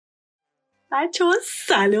بچه‌ها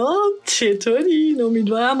سلام، چطورین؟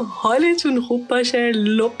 امیدوارم حالتون خوب باشه،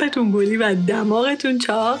 لپتون گلی و دماغتون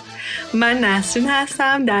چاق. من نسرین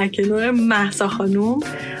هستم در کنار مهسا خانوم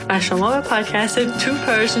و شما به پادکست Two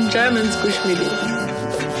Person Germans گوش میدید.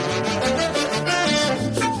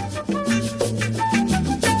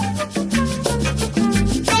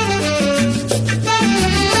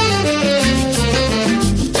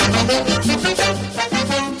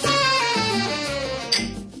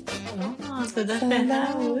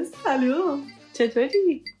 سلام،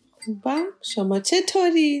 چطوری؟ خوبم، شما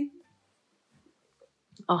چطوری؟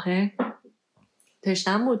 آخه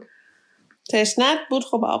تشنم بود. تشنت بود؟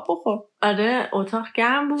 خب آب بخور. آره اتاق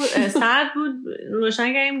گرم بود، سرد بود،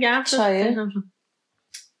 روشن کردیم گرم شد.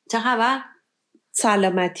 چه خبر؟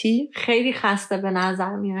 سلامتی؟ خیلی خسته به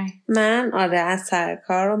نظر میای. من آره از سر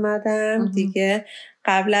کار اومدم دیگه،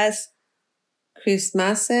 قبل از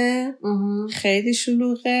کریسمسه، خیلی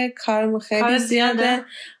شلوغه، کارمون خیلی زیاده.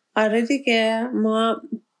 آره دیگه، ما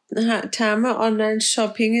تمام آنلاین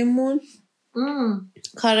شاپینگمون،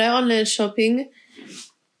 کارهای آنلاین شاپینگ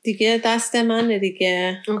دیگه دست منه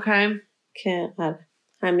دیگه. اوکی. که آره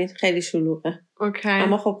همین خیلی شلوغه. اوکی.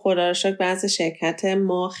 اما خب خدا رو شکر بعضی شرکت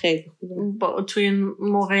ما خیلی خوبه توی این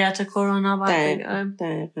موقعیت کرونا.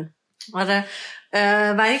 دقیقا. آره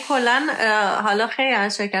ولی کلن حالا خیلی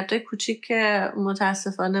از شرکت‌های کوچیک که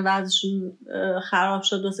متاسفانه بعضشون خراب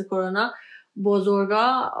شد واسه کرونا،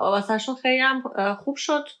 بزرگا واسهشون خیلی هم خوب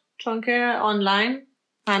شد چون که آنلاین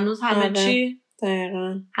هنوز همه چی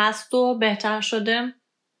هست و بهتر شده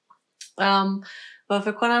و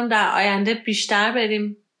فکر کنم در آینده بیشتر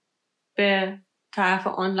بریم به طرف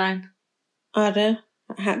آنلاین. آره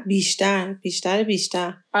بیشتر.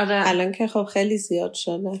 آره. الان که خب خیلی زیاد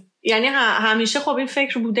شده، یعنی همیشه خب این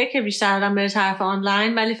فکر بوده که بیشتر آدم بره طرف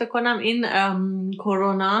آنلاین، ولی فکر کنم این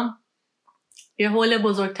کرونا یه حول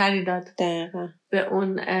بزرگتری داد دقیقا به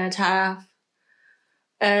اون طرف.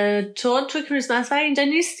 تو کریسمس ولی اینجا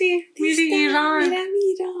نیستی؟ میری ایران؟ میرم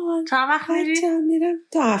ایران. چند وقت میری؟ میرم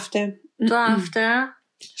 2 هفته. 2 هفته؟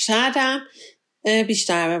 شاید هم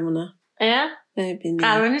بیشتر بمونم.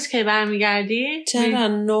 قرار نیست که برمیگردی؟ چرا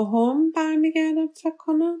 9 برمیگردم فکر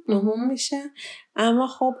کنم 9 میشه، اما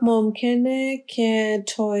خب ممکنه که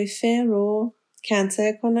تویفه رو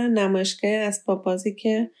کنسل کنن، نمایشگاه اسباب بازی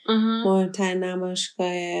که مهمترین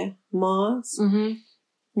نمایشگاه ماست.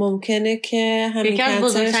 ممکنه که همین یکی از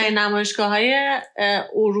بزرگترین نمایشگاه‌های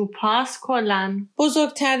اروپاست کلن،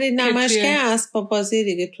 بزرگترین نمایشگاه اسباب بازی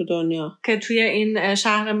دیگه تو دنیا که توی این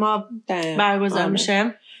شهر ما برگزار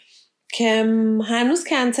میشه، که هنوز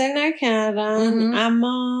کنسل نکردن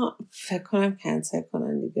اما فکر کنم کنسل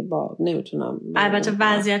کنن دیگه. نمیتونم. البته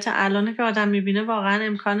وضعیت الانه که آدم میبینه واقعا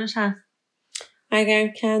امکانش هست.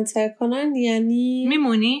 اگر کنسل کنن یعنی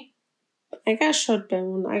میمونی؟ اگر شد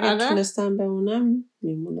بمون، اگر تونستم بمونم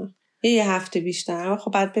میمونم یه هفته بیشتر.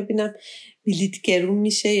 خب بعد ببینم بلیط گرون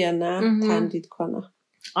میشه یا نه تمدید کنم.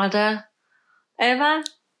 آره ایوان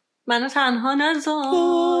منو تنها نذار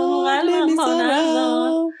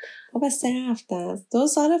بابا 3 هفته است، 2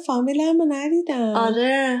 سال فامیلمو ندیدم.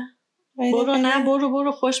 آره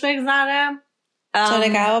برو خوش بگذرم. چای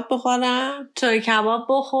کباب بخورم. چای کباب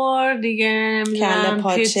بخور دیگه، کله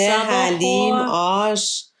پاچه، حلیم،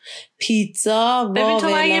 آش، پیتزا. ببین تو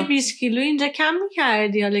اگه 20 کیلو اینجا کم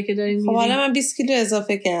میکردی حالا که داری میری. خب حالا من 20 کیلو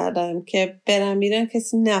اضافه کردم که برم میرم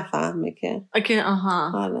کسی نفهمه که اوکی.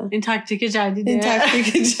 حالا. این تاکتیک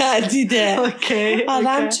جدیده. اوکی.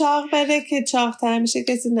 آدم چاق بره که چاق‌تر میشه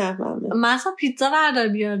کسی نفهمه. مثلا پیتزا بردار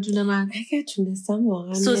بیار جون من. اگه تونستم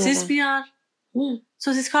واقعا سوسیس بیار.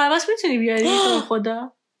 سوسیس کارباس میتونی بیاری؟ تو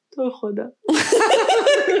خدا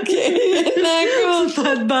نکن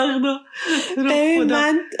بدبختا.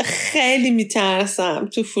 من خیلی میترسم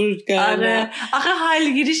تو فرودگاه. آره آخه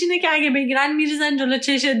حالگیریش اینه که اگه بگیرن میریزن جلو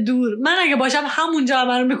چش دور. من اگه باشم همونجا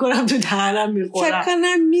همه رو میکنم تو دهنم میخورم. فکر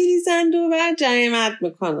کنم میریزن دور و جریمت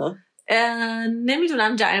میکنن.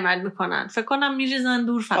 نمیدونم جریمت میکنن، فکر کنم میریزن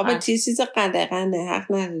دور فقط. بابا چیز قدغنه،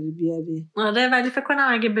 حق نداری بیاری. آره ولی فکر کنم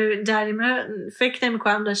اگه به جریمه فکر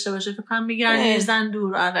نمیکنم داشته باشه، فکر کنم میگیرن میریزن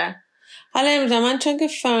دور. آره حالا نمیدونم، من چون که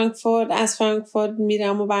از فرانکفورت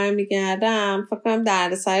میرم و برمیگردم فکر کنم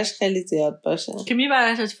دردسرش خیلی زیاد باشه. که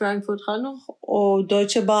میبرنش از فرانکفورت خانم؟ او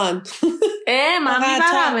دویچه باند. من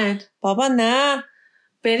میبرمت. بابا نه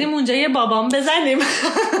بریم اونجا یه بابام بزنیم.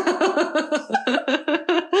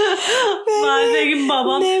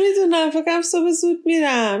 بابام نمیدونم، فکرم صبح زود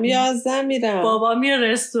میرم 11 میرم. بابا میره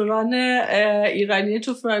رستوران ایرانی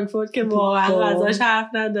تو فرانکفورت که واقعا غذاش حرف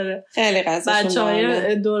نداره. خیلی غذاشون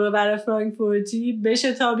بچهای دور و بر فرانکفورتی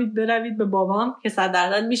بشه تابید بروید به بابام که 100%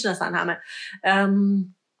 میشناسن همه.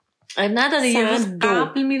 نداره یه روز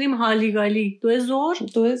قبل میریم هالیگالی 2000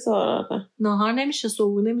 نهار نمیشه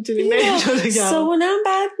صبحونه میتونیم بریم جلو گرم صبحونه هم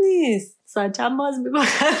بد نیست ساعت چند باز میکنم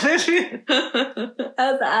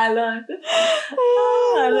از الان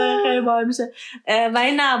خیلی باحال میشه و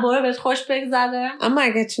این نباره بهت خوش بگذره اما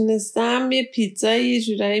اگه تونستم یه پیتزا یه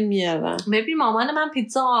جورایی میارم ببین مامان من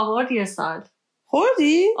پیتزا آورد یه سال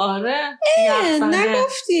خوردی؟ آره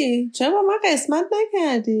نگفتی چرا با من قسمت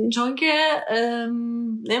نکردی؟ چون که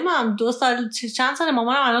نمیم 2 سال چند سال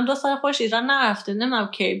مامانم الان 2 سال خوش ایران نرفته نمیم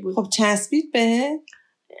کی بود خب چسبید به؟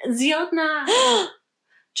 زیاد نه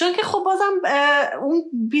چون که خب بازم اون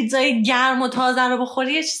پیتزای گرم و تازه رو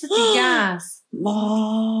بخوری یه چیز دیگه است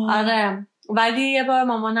آره ولی یه بار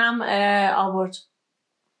مامانم آورد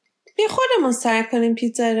بیا خودمون سر کنیم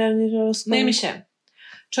پیتزا ایرانی درست کنیم نمیشه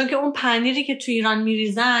چون که اون پنیری که تو ایران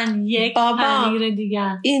میریزن یک پنیر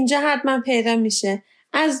دیگه اینجا حتما پیدا میشه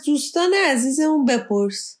از دوستان عزیزمون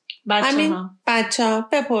بپرس بچه ها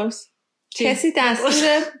بپرس کسی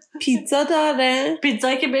دستور پیتزا داره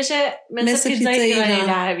پیتزایی که بشه مثل پیتزای ایرانی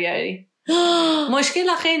در بیاری مشکل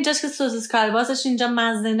آخه اینجاست که سوسیس کالباسش اینجا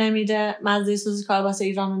مزه نمیده مزه سوسیس کالباس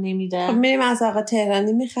ایرانو نمیده خب میریم از آقا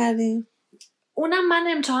تهرانی میخریم اونم من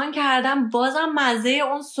امتحان کردم بازم مزه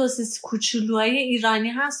اون سوسیس کوچولوهای ایرانی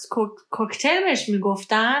هست کوکتل بهش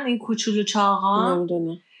میگفتن این کوچولو چاقا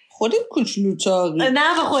نمیدونم خودت کوچولو چاقی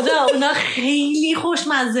نه به خدا اونا خیلی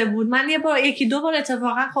خوشمزه بود من یه بار 1-2 بار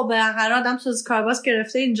اتفاقا خب بالاخره آدم سوسیس کالباس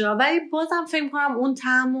گرفته اینجا ولی بازم فکر کنم اون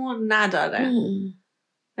طعمو نداره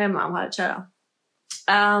نمیدونم حالا چرا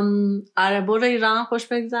آره برو ایران خوش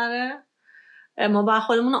بگذره ما باید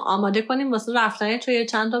خودمون رو آماده کنیم واسه رفتن توی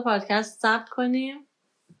چند تا پادکست ثبت کنیم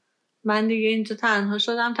من دیگه اینجا تنها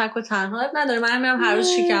شدم تک و تنها نداره من میرم هر روز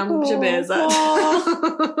شیکم پیش بهزاد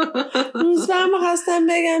روزبه هم خواستم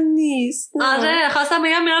بگم نیست آره خواستم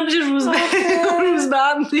بگم میرم پیش روزبه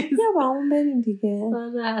هم نیست یا با همون بریم دیگه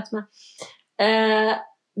آره حتما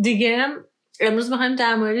دیگه امروز میخوایم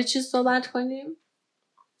در مورد چی صحبت کنیم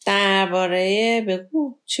درباره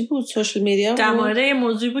بگو چی بود سوشال میدیا در مورد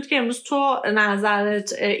موضوعی بود که امروز تو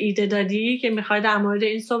نظرت ایده دادی که میخوای در مورد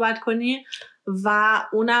این صحبت کنی و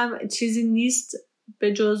اونم چیزی نیست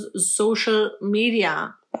به جز سوشال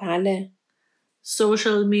میدیا بله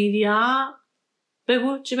سوشال میدیا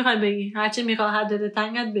بگو چی میخوای بگی هرچی میخوای حدد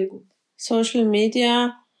تنگت بگو سوشال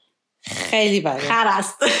میدیا خیلی بده خر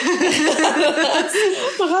است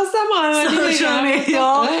میخواستم آرمانی سوشال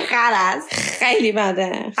میدیا خر است خیلی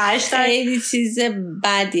بده خیلی چیز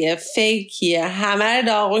بدیه فیکیه همه رو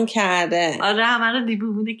داغون کرده آره همه رو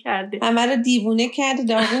دیوونه کرده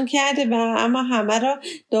داغون کرده اما همه رو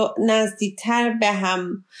نزدیکتر به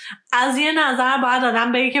هم از یه نظر باید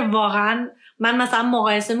آدم بگه که واقعا من مثلا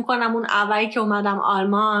مقایسه میکنم اون اولی که اومدم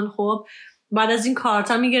آلمان خب بعد از این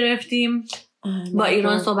کارتا میگرفتیم با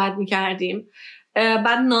ایران صحبت میکردیم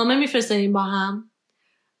بعد نامه میفرستیم با هم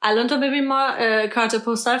الان تو ببین ما کارت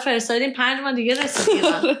پستال فرستادیم 5 ماه دیگه رسید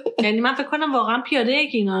ایران یعنی من فکر کنم واقعا پیاده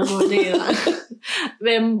یکی اینا رو برده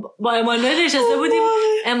ایران با امانوئل نشسته بودیم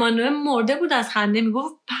امانوئل مرده بود از خنده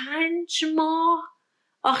میگفت 5 ماه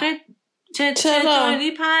آخه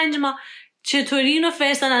چطوری 5 ماه چطوری اینو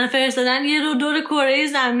فرستادن یه رو دور کره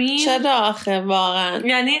زمین چرا آخه واقعا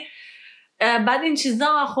یعنی بعد این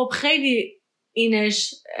چیزا خب خیلی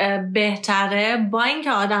اینش بهتره با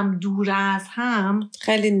اینکه آدم دور از هم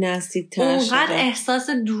خیلی نزدیک‌تر شده اونقدر احساس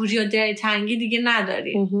دوری و دلتنگی دیگه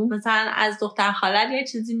نداری مثلا از دختر خالت یه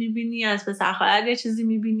چیزی میبینی از پسر خالت یه چیزی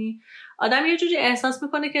میبینی آدم یه جوری احساس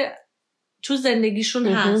میکنه که تو زندگیشون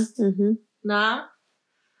هست نه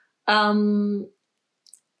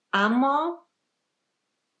اما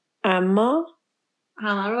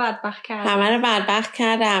همه رو بدبخت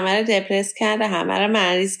کرده همه رو دپرس کرده همه رو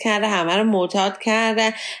مریض کرده همه رو معتاد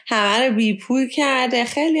کرده همه رو بیپول کرده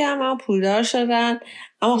خیلی هم پولدار شدن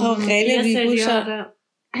اما خیلی بیپول شدن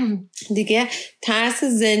دیگه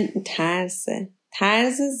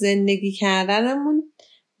طرز زندگی کردنمون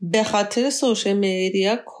به خاطر سوشال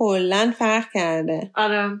میدیا کلن فرق کرده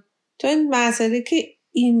آره تو این مسئله که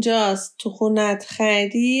اینجاست تو خونت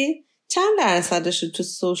خریدی چند درصدش تو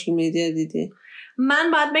سوشال میدیا دیدی؟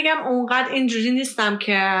 من باید بگم اونقدر اینجوری نیستم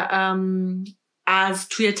که از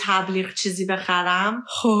توی تبلیغ چیزی بخرم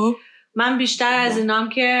خب من بیشتر از اینام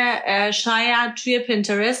که شاید توی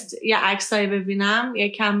پینترست یه عکسایی ببینم یه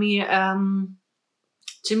کمی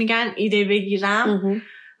چی میگن ایده بگیرم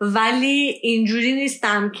ولی اینجوری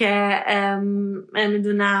نیستم که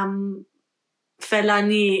نمیدونم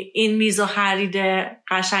فلانی این میزو خریده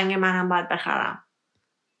قشنگ منم باید بخرم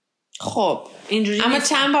خب اینجوری اما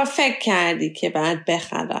نیستم. چند بار فکر کردی که باید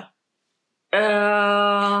بخرم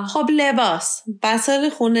خب لباس بسار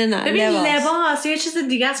خونه نه. ببین لباس یه چیز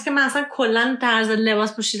دیگه است که من اصلا کلا طرز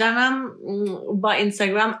لباس پوشیدنم با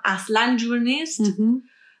اینستاگرام اصلا جور نیست.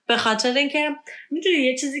 به خاطر اینکه میدونی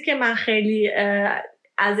یه چیزی که من خیلی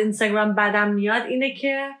از اینستاگرام بدم میاد اینه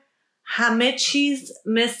که همه چیز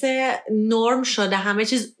مثل نرم شده، همه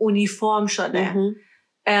چیز اونیفرم شده.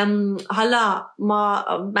 حالا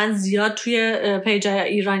من زیاد توی پیجای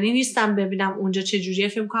ایرانی نیستم ببینم اونجا چه جوریه،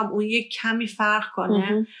 فکر کنم اون یک کمی فرق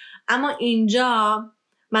کنه. اما اینجا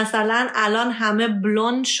مثلا الان همه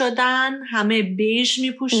بلوند شدن، همه بیژ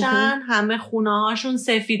میپوشن، همه خونه هاشون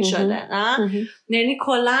سفید شده. یعنی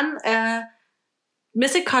کلن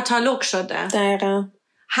مثل کاتالوگ شده. دقیقا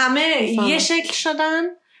همه یه شکل شدن،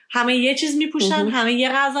 همه یه چیز میپوشن، همه یه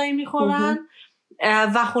غذایی میخورن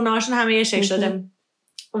و خونه هاشون همه یه شکل شده.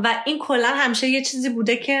 و این کلن همیشه یه چیزی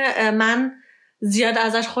بوده که من زیاد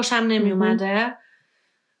ازش خوشم نمی اومده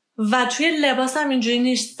و توی لباسم اینجوری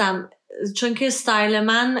نیستم، چون که استایل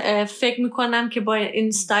من فکر میکنم که با این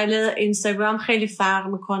استایل اینستاگرام خیلی فرق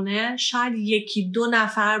میکنه. شاید 1-2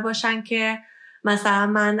 نفر باشن که مثلا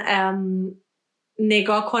من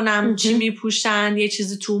نگاه کنم چی میپوشن، یه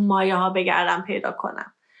چیزی تو مایه ها بگردم پیدا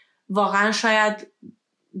کنم. واقعا شاید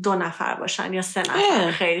 2 نفر باشن یا 3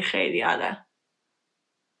 نفر. خیلی خیلی آره.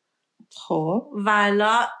 خب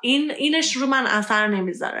والا اینش رو من اثر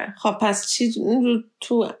نمیذاره. خب پس چی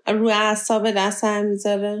رو اعصاب اثر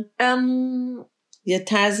میذاره؟ یه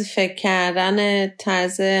طرز فکر کردن،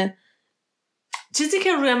 طرز چیزی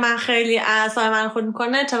که روی من خیلی اعصاب من خورد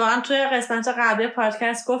میکنه، اتفاقا توی قسمت قبلی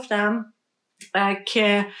پادکست گفتم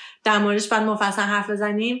که در موردش بعد مفصل حرف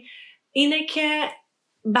بزنیم، اینه که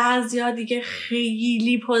بعضیا دیگه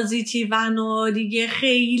خیلی پوزیتیون و دیگه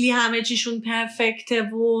خیلی همه چیشون پرفکته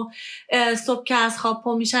و صبح که از خواب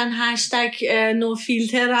پا میشن هشتگ نو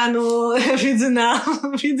فیلترن و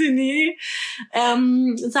میدونی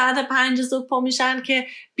ساعت 5 صبح پا میشن که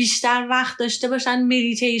بیشتر وقت داشته باشن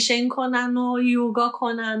مدیتیشن کنن و یوگا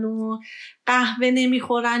کنن و قهوه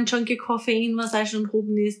نمیخورن چون که کافئین واسهشون خوب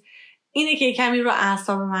نیست. اینه که کمی رو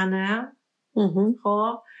اعصاب منه.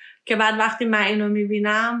 خب که بعد وقتی من اینو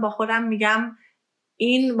میبینم با خودم میگم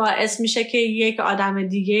این باعث میشه که یک آدم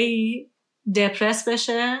دیگه‌ای دپرس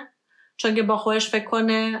بشه، چون که با خودش فکر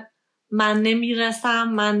کنه من نمیرسم،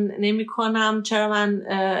 من نمیکنم، چرا من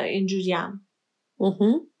اینجوریم.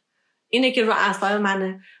 اینه که رو اعصاب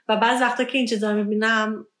منه. و بعض وقتا که این چیزا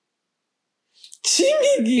میبینم چی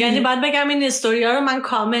میگی؟ یعنی باید بگم این استوری ها رو من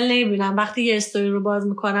کامل نمیبینم. وقتی یه استوری رو باز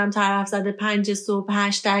میکنم طرف زده 5 صبح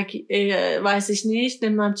هشتگ وایسش نیست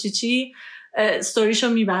نمیدونم چی استوریشو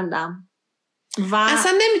میبندم. و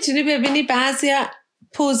اصلا نمیتونی ببینی بعضی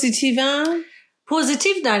پوزیتیو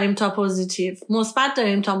داریم تا پوزیتیو، مثبت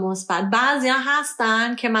داریم تا مثبت. بعضیا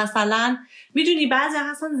هستن که مثلا میدونی بعضیا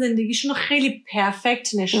هستن زندگیشون رو خیلی پرفکت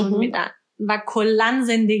نشون میدن و کلن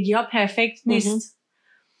زندگی ها پرفکت نیست.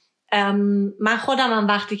 من خودم هم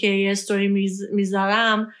وقتی که یه استوری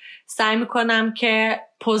میذارم سعی میکنم که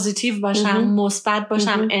پوزیتیو باشم، مثبت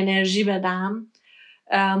باشم، انرژی بدم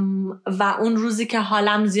و اون روزی که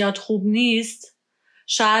حالم زیاد خوب نیست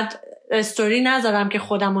شاید استوری نذارم که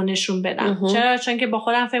خودم رو نشون بدم. چرا؟ چون که با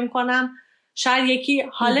خودم فکر میکنم شاید یکی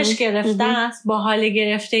حالش گرفته است، با حال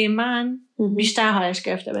گرفته من بیشتر حالش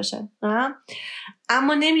گرفته بشه.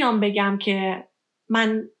 اما نمیام بگم که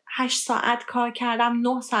من 8 ساعت کار کردم،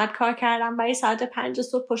 9 ساعت کار کردم، برای ساعت 5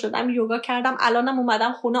 صبح پا شدم یوگا کردم، الانم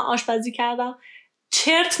اومدم خونه آشپزی کردم.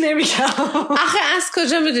 چرت نمیگم. آخه از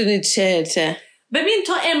کجا میدونی چرته؟ ببین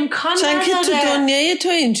تو امکان نداره، چون که تو دنیای تو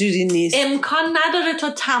اینجوری نیست. امکان نداره تو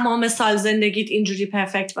تمام سال زندگیت اینجوری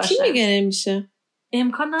پرفکت باشه. کی میگه نمیشه؟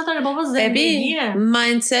 امکان نداره بابا، زندگیه.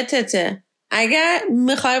 مایندستته. اگر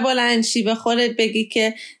میخوای بلندشی به خودت بگی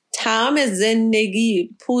که تمام زندگی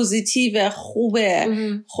پوزیتیو خوبه،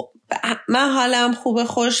 من حالم خوبه،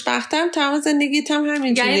 خوشبختم، تمام زندگیت هم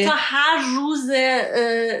همینجوریه. یعنی تا هر روز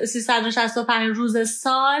 365 روز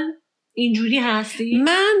سال اینجوری هستی؟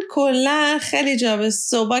 من کلا خیلی جا به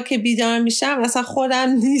صبح که بیدار میشم اصلا خودم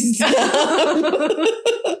نیستم.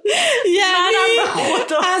 یعنی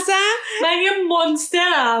اصلا من یه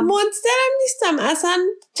مونسترم نیستم اصلا.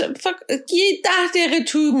 یه 10 دقیقه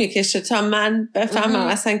طول میکشه تا من بفهمم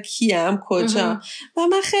اصلا کیم کجا. و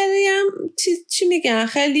من خیلی هم چی میگن،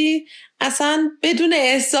 خیلی اصلا بدون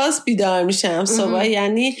احساس بیدار میشم صبح.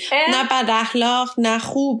 یعنی نه بد اخلاق نه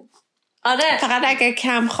خوب. آره. فقط اگر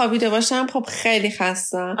کم خوابیده باشم خب خیلی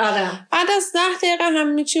خستم. آره. بعد از 10 دقیقه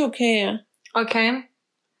همه چی اوکیه. اوکی.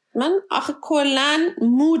 من آخه کلن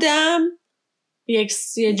مودم یه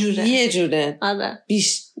جوره. آره.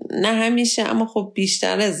 نه همیشه، اما خب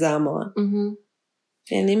بیشتر زمان.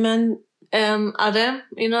 یعنی من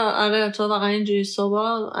آره تو واقعا اینجوری صبح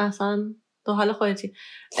اصلا تو حال خودتی.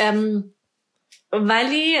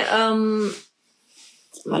 ولی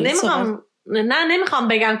نمیخوام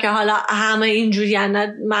بگم که حالا همه اینجوری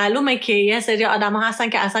هستن. معلومه که یه سری آدم ها هستن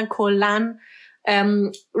که اصلا کلن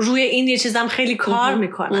روی این یه چیزم خیلی کار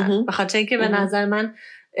میکنن، به خاطر اینکه به نظر من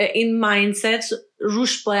این مایندست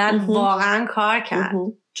روش باید واقعا کار کرد،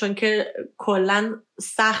 چون که کلن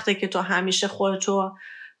سخته که تو همیشه خودتو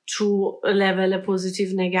تو لول پوزیتیو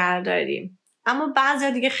نگه داریم. اما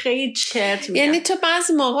بعضی دیگه خیلی چرت میگن. یعنی تو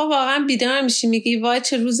بعضی موقع واقعا بیدار میشی میگی وای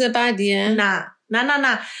چه روز بدیه؟ نه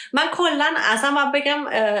من کلن اصلا باید بگم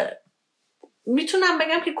میتونم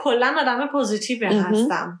بگم که کلن آدم پوزیتیو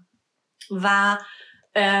هستم و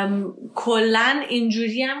کلن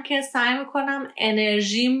اینجوریم که سعی میکنم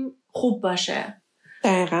انرژیم خوب باشه.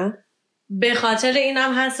 دقیقا به خاطر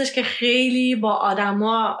اینم هستش که خیلی با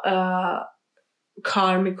آدما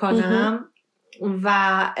کار میکنم و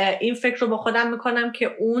این فکر رو با خودم میکنم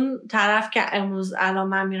که اون طرف که امروز الان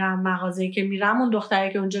من میرم مغازه‌ای که میرم، اون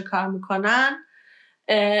دختری که اونجا کار میکنن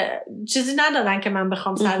چیزی ندارن که من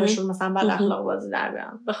بخوام سرشون مثلا بد اخلاق بازی در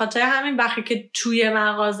بیارم. به خاطر همین وقتی که توی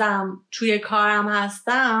مغازم توی کارم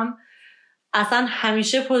هستم اصلا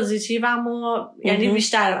همیشه پوزیتیوم و یعنی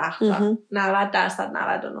بیشتر وقتا 90%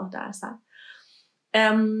 99%.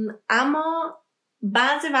 اما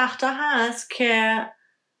بعضی وقتا هست که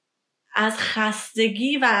از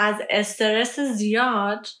خستگی و از استرس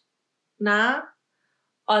زیاد نه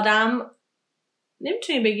آدم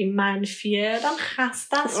نمیتونی بگی منفیه، آدم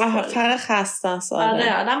خسته است. خسته است.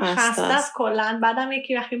 آدم خسته است کلا. بعدم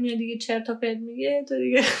یکی وقتی میاد دیگه چرت و پرت میگه تو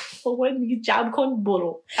دیگه خب میگی جمع کن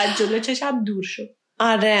برو از جلوی چشم دور شو.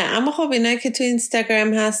 آره اما خب اینا که تو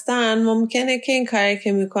اینستاگرام هستن ممکنه که این کاری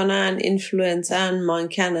که میکنن اینفلوئنسرن،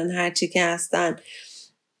 مانکنن، هرچی که هستن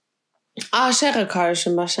عاشق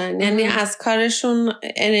کارشون باشن، یعنی از کارشون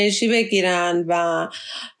انرژی بگیرن و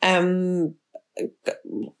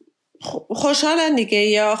خوشحالن دیگه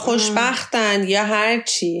یا خوشبختن یا هر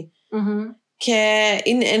چی که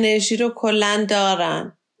این انرژی رو کلن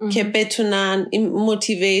دارن که بتونن این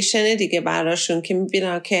موتیویشن دیگه براشون که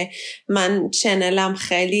میبینن که من چنلم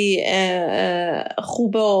خیلی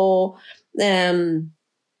خوبه و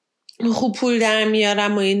خوب پول در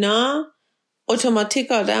میارم و اینا،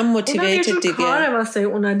 اتوماتیک آدم موتیویتد دیگه. کاره واسه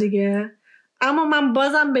اونا دیگه. اما من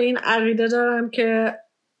بازم به این عقیده دارم که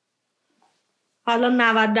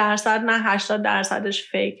حالا 90% نه 80%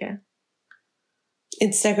 فیکه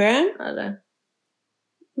اینستاگرام. آره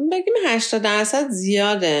بگیم 80%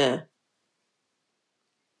 زیاده،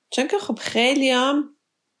 چون که خب خیلی هم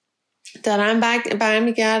دارن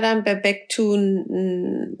برمیگردن به back to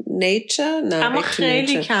nature. نه اما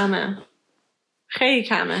خیلی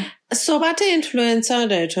کمه صحبت اینفلوئنسر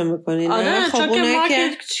داره تو میکنی نه؟ آره خب چون که ما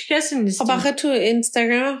کسی نیستیم. خب آخه تو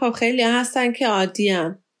اینستاگرام خب خیلی هستن که عادی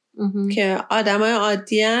هن. که آدمای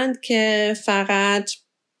عادی هن که فقط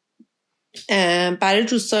برای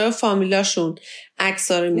دوستای و فامیلاشون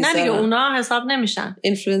عکس‌ها رو میذارن. نه دیگه اونا حساب نمیشن.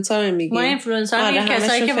 اینفلوئنسر میگیم. ما اینفلوئنسر میگیم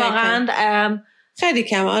کسایی که واقعا خیلی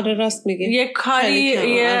کم. آره راست میگیم. یه کاری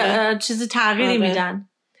یه چیزی تغییری میدن.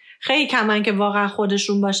 خیلی کمن که واقعا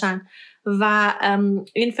خودشون باشن و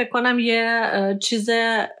این فکر کنم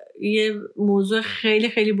یه موضوع خیلی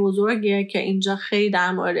خیلی بزرگیه که اینجا خیلی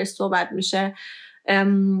در موردش صحبت میشه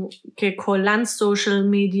که کلن سوشل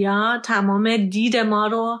میدیا تمام دید ما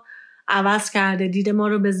رو عوض کرده، دید ما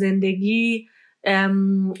رو به زندگی،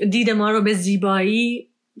 دید ما رو به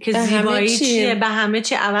زیبایی که زیبایی چیه به همه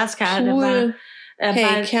چی عوض کرده و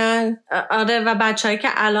آره و بچه‌هایی که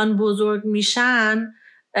الان بزرگ میشن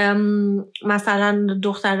مثلا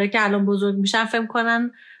دختره که الان بزرگ میشن فهم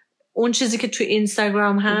کنن اون چیزی که تو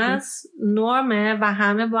اینستاگرام هست نرمه و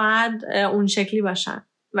همه باید اون شکلی باشن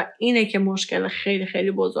و اینه که مشکل خیلی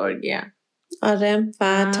خیلی بزرگیه. آره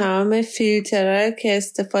و تمام فیلترها که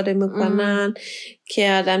استفاده میکنن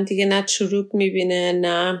که آدم دیگه نه چروک میبینه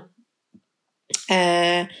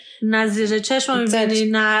نه زیر چشم میبینی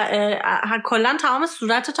نه کلن تمام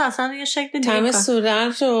صورت تو اصلا یه شکل دیگه تمام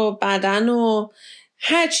صورت و بدن و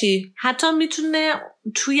هرچی. حتی میتونه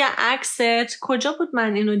توی عکست کجا بود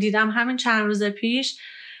من اینو دیدم همین چند روز پیش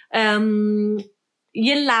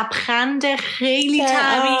یه لبخند خیلی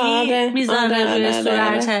طبیعی میذاره روی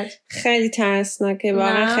صورتت. خیلی ترسناکه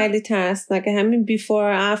واقعا خیلی ترسناکه. همین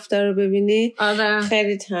بیفور افتر رو ببینی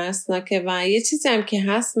خیلی ترسناکه. و یه چیزی هم که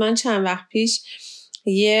هست من چند وقت پیش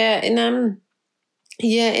یه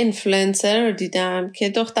اینفلوئنسر رو دیدم که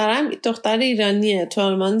دختر ایرانیه تو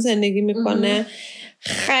آلمان زندگی میکنه.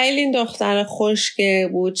 خیلی این دختر خشکه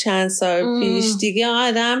بود چند سال پیش. دیگه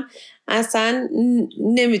آدم اصلا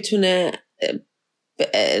نمیتونه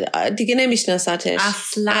دیگه نمیشناساتش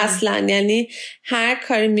اصلا. یعنی هر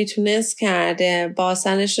کاری میتونست کرده،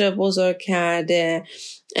 باسنش رو بزرگ کرده،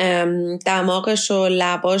 دماغشو،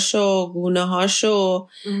 لباشو، گونه هاشو،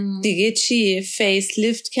 دیگه چی، فیس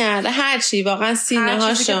لیفت کرده، هر چی، واقعا سینه هاشو،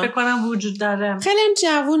 هر چیزی که فکر کنم وجود داره. خیلی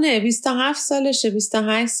جوونه، 27 سالشه،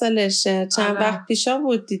 28 سالشه. چند وقت پیشا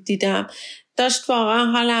بود دیدم، داشت واقعا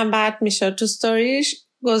حالم بد میشد. تو ستوریش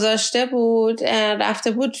گذاشته بود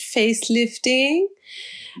رفته بود فیس لیفتینگ،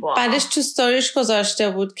 بعدش تو ستوریش گذاشته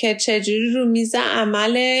بود که چجوری رو میز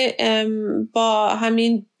عمل با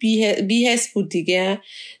همین بی‌حس بود دیگه.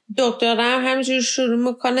 دکترم همینجوری شروع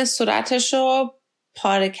میکنه صورتشو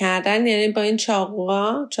پاره کردن، یعنی با این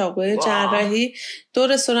چاقوی جراحی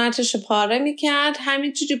دور صورتشو پاره میکرد،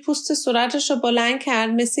 همینجوری پوست صورتشو بلند کرد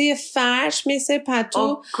مثل یه فرش، مثل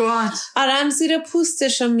پتو. آرام زیر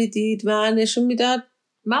پوستشو میدید و نشون میداد.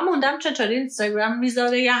 من موندم چطوری اینستاگرام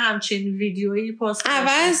میذاره یه همچین ویدیویی پست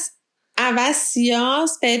عوض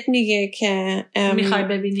سیاس بهت میگه که میخوای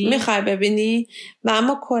ببینی و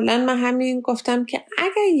اما کلا من همین گفتم که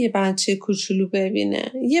اگر یه بچه کوچولو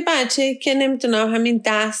ببینه، یه بچه که نمیدونم همین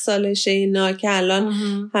 10 سالشه، اینا که الان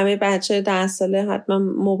همه بچه 10 ساله حتما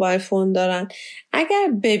موبایل فون دارن، اگر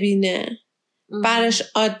ببینه برش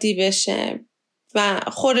عادی بشه و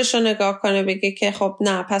خودشو نگاه کنه بگه که خب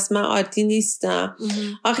نه پس من عادی نیستم.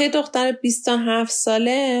 آخه دختر 27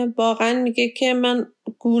 ساله واقعا میگه که من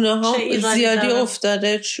گونه ها زیادی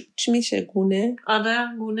افتاده. چی میشه گونه؟ آره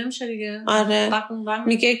گونه میشه دیگه. آره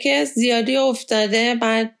میگه که زیادی افتاده،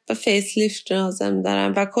 بعد فیس لیفت لازم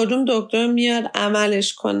دارم و کدوم دکتر میاد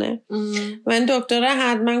عملش کنه. و این دکتر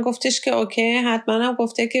حتما گفتش که اوکی، حتما هم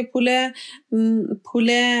گفته که پول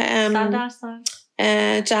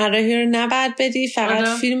جراحی رو نباید بدی، فقط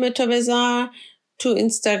فیلم تو بذار تو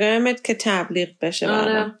اینستاگرامت که تبلیغ بشه.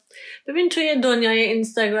 ببین توی دنیای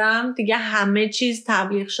اینستاگرام دیگه همه چیز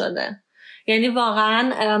تبلیغ شده. یعنی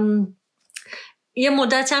واقعا یه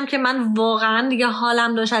مدتی هم که من واقعا دیگه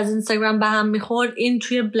حالم داشت از اینستاگرام به هم میخورد، این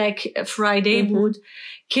توی بلک فرایدی بود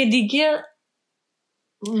که دیگه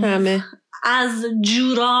همه از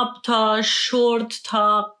جوراب تا شورت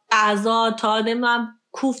تا غذا تا نمیدونم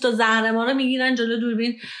کوفت و زهر ما رو میگیرن جلو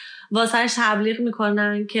دوربین واسهش تبلیغ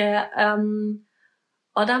میکنن که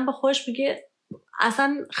آدم به خودش میگه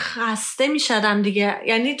اصلا خسته میشدم دیگه.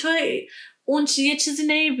 یعنی تو اون یه چیزی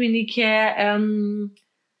نمیبینی که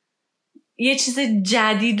یه چیز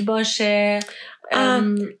جدید باشه.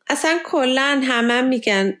 اصلا کلن همه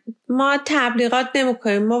میگن ما تبلیغات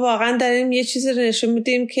نمیکنیم، ما واقعا داریم یه چیزی رو نشون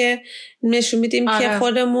میدیم که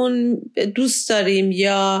خودمون دوست داریم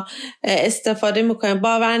یا استفاده میکنیم.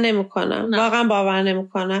 واقعا باور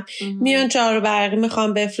نمیکنم. میان جارو برقی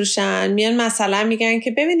میخوان بفروشن، میان مثلا میگن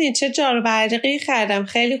که ببینید چه جارو برقی خریدم،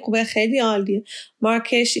 خیلی خوبه، خیلی عالیه،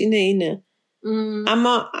 مارکش اینه.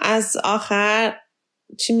 اما از آخر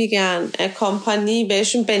چی میگن، کمپانی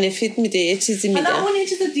بهشون بنفیت میده، یه چیزی میده. حالا اون یه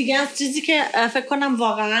چیز دیگه است، چیزی که فکر کنم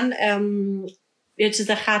واقعا یه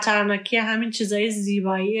چیز خطرناکی همین چیزای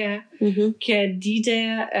زیباییه که دید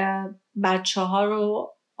بچه ها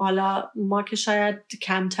رو، حالا ما که شاید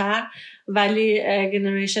کمتر، ولی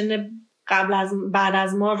جنریشن بعد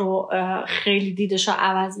از ما رو خیلی دیدش رو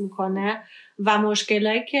عوض میکنه و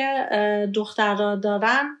مشکلایی که دخترها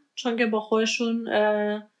دارن چون که با خودشون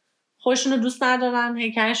رو دوست ندارن،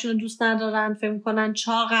 هیکلشون رو دوست ندارن، فکر میکنن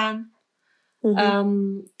چاقن.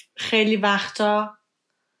 خیلی وقتا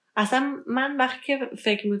اصلا من وقتی که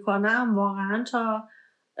فکر میکنم واقعا تا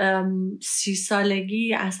 30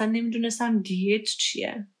 سالگی اصلا نمیدونستم دیت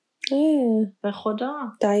چیه. به خدا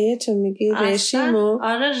دیت رو میگی؟ رژیمو؟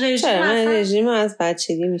 آره رژیم. چرا من رژیمو از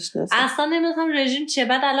بچگی میشناسم، اصلا نمیدونم رژیم چیه.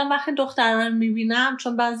 بعد الان وقتی دختران میبینم،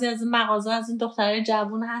 چون بعضی از این مغازه از این دخترای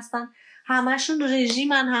جوون هستن همشون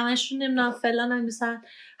رژیمن، همشون نمیدونم فلان میسن،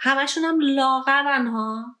 همشون هم لاغرن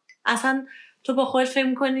ها. اصلا تو با خودت فکر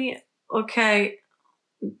میکنی اوکی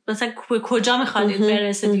مثلا کجا میخواد این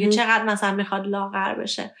برسه دیگه، چقدر مثلا میخواد لاغر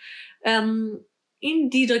بشه. این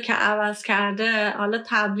دیدو که عوض کرده، حالا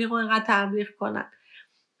تبلیغ و اینقدر تبلیغ کنن،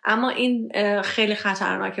 اما این خیلی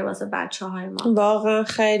خطرناکه واسه بچه های ما. واقعا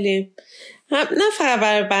خیلی، نه فقط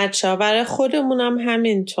برای بچه ها، برای خودمونم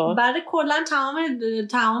همینطور، برای کلن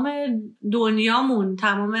تمام دنیامون،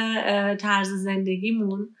 تمام طرز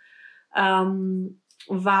زندگیمون.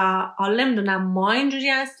 و حالا نمیدونم ما اینجوری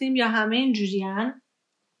هستیم یا همه اینجوری هن.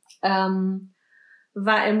 و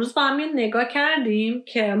امروز با همین نگاه کردیم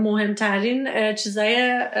که مهمترین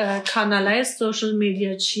چیزای کانالای سوشل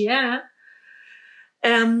میدیا چیه.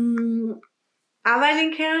 اول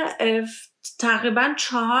اینکه تقریبا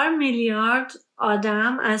 4 میلیارد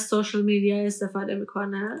آدم از سوشل میدیا استفاده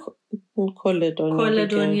میکنه، کل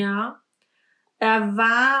دنیا. و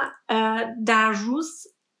در روز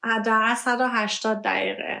در 180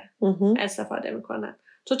 دقیقه استفاده میکنن.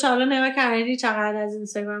 تو تا حالا نگاه کردی چقدر از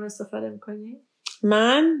اینستاگرام استفاده میکنی؟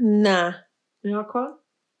 من نه. نگاه کن.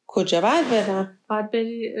 کجا باید برم؟ باید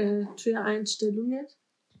بری توی اینستاگرامت.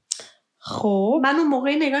 خب من اون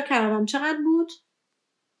موقعی نگاه کردم چقدر بود؟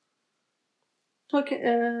 تو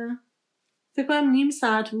فکر کنم نیم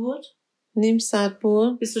ساعت بود. نیم ساعت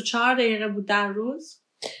بود؟ 24 دقیقه بود در روز.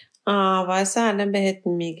 واسه الان بهت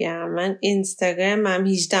میگم. من اینستاگرامم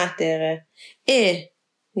 18 دقیقه.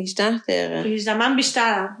 18 دقیقه. من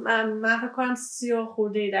بیشترم. من فکر کنم 30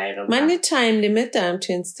 خورده دقیقه بود. من یه تایم لیمیت دارم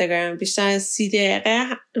تو اینستاگرام. بیشتر از 30 دقیقه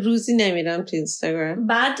روزی نمیرم تو اینستاگرام.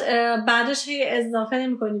 بعدش هی اضافه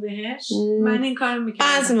نمی‌کنی بهش؟ من این کارو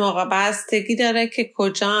می‌کردم. بعضی موقع بستگی داره که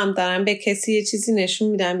کجا هم دارم به کسی یه چیزی نشون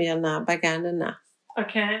میدم یا نه، وگرنه نه.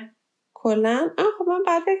 اوکی. کلا خب من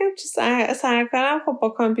بعد بگم چی سرکارم خب با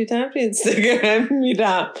کامپیوترم تو اینستاگرام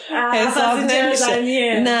میرم حساب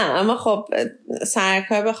نمیشه. نه اما خب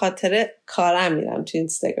سرکار به خاطر کارم میرم تو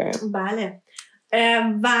اینستاگرام. بله.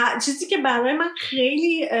 و چیزی که برای من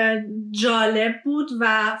خیلی جالب بود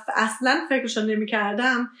و اصلا فکرشو نمی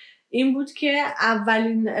کردم این بود که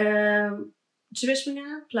اولین چی بهش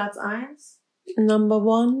میگن؟ پلات آینز؟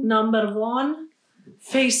 نمبر وان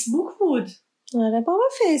فیسبوک بود. آره بابا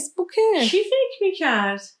فیسبوکه. کی فکر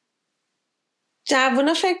میکرد؟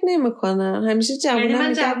 جوونا فکر نمیکنن. همیشه جوونا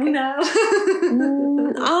من جوونم.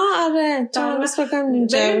 آره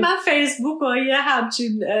من فیسبوک و یه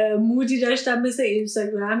همچین مودی داشتم مثل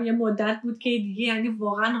اینستاگرام. یه مدت بود که دیگه یعنی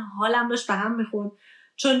واقعا حالم داشت به هم میخورد،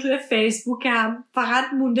 چون توی فیسبوک هم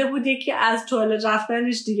فقط مونده بود یکی از توالت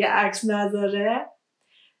رفتنش دیگه عکس نذاره.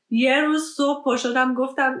 یه روز صبح پا شدم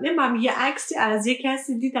گفتم نمیم یه عکسی از یه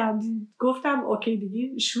کسی دیدم، گفتم اوکی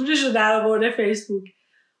دیگه شورشو در آورده فیسبوک.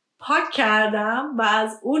 پاک کردم و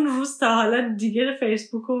از اون روز تا حالا دیگه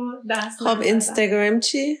فیسبوک رو دست نزدم. خب اینستاگرام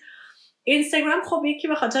چی؟ اینستاگرام خب یکی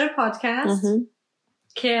به خاطر پادکست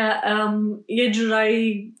که یه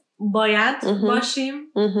جورایی باید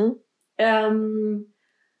باشیم،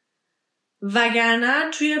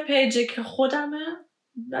 وگرنه توی پیجی که خودمه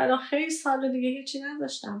در خیلی سال دیگه هیچی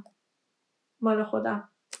نداشتم مال خودم.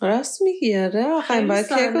 راست میگی؟ آره آخرین باید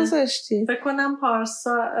که گذاشتی؟ فکر کنم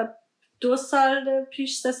پارسا 2 سال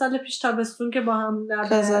پیش 3 سال پیش تابستون که با هم در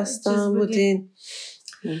کازاستان بودین.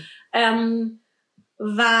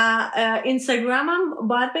 و اینستاگرامم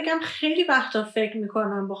باید بگم خیلی وقتا فکر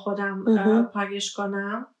میکنم با خودم پاکش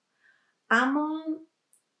کنم، اما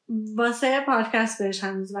واسه پادکست بهش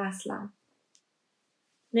هنوز وصلم،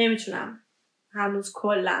 نمیتونم هنوز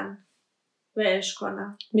کلن بهش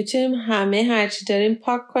کنم. میتونیم همه هرچی داریم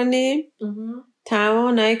پاک کنیم، تمام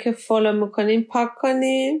اونایی که فالو میکنیم پاک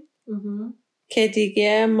کنیم که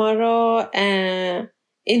دیگه ما رو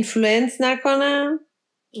اینفلوئنس نکنم.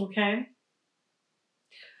 اوکی.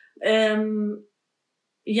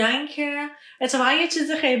 یعنی که اتفاقا یه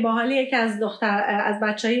چیز خیلی باحالیه که از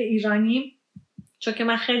بچهای ایرانی، چون که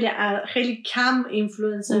من خیلی کم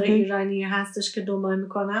اینفلوئنسر ایرانی هستش که دنبال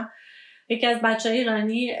میکنم، یکی از بچهای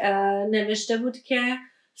ایرانی نوشته بود که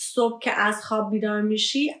صبح که از خواب بیدار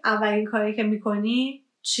میشی اولین کاری که میکنی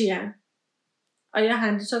چیه؟ آیا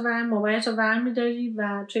هندیتو موبایلتو برمیداری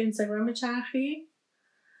و تو اینستاگرام میچرخی؟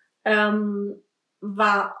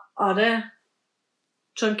 و آره،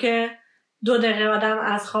 چون که 2 دقیقه آدم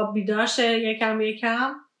از خواب بیدار شه یکم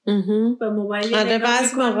به موبایل نگاه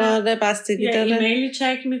میکنه، بستگی داره، ایمیلی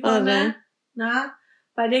چک میکنه، نه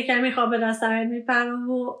بعد یکمی خواب به دست میپره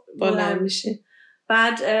و بلند میشه.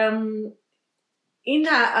 بعد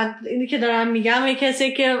اینی که دارم میگم یه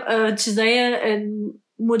کسی که چیزای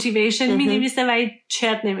موتیویشن مینویسه و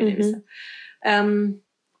چت نمینویسه،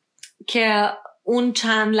 که اون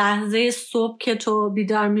چند لحظه صبح که تو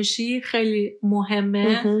بیدار میشی خیلی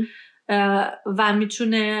مهمه و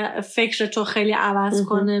میتونه فکر تو خیلی عوض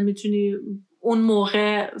کنه. میتونی اون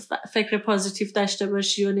موقع فکر پازیتیو داشته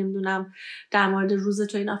باشی و نمیدونم در مورد روز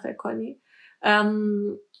تو اینا فکر کنی.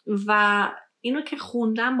 و اینو که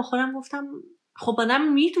خوندم با خودم گفتم خب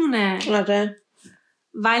آدم میدونه،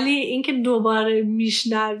 ولی اینکه دوباره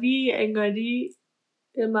میشنوی انگاری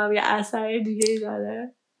یه اثر دیگه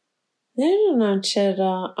داره. نمیدونم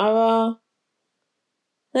چرا، اما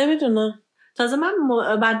نمیدونم. تازه من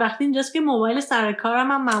بدبختی اینجاست که موبایل سر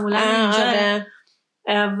کارم هم معمولا اینجا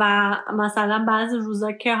و مثلا بعضی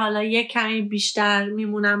روزا که حالا یک کمی بیشتر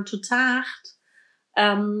میمونم تو تخت،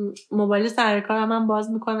 موبایل سر کارم هم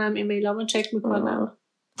باز میکنم، ایمیلامو چک میکنم.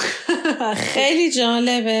 خیلی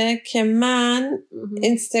جالبه که من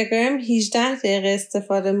اینستاگرام 18 دقیقه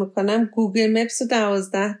استفاده میکنم، گوگل مپس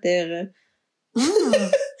 12 دقیقه.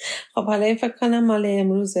 خب حالا این فکر کنم مال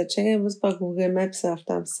امروزه، چون امروز با گوگل مپس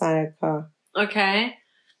رفتم سر کار. اوکی.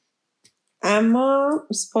 اما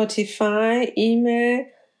سپاتیفای ایمه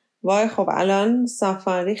وای خب الان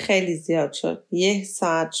سافاری خیلی زیاد شد، 1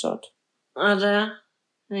 ساعت شد. آره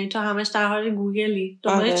یعنی تو همش در حال گوگلی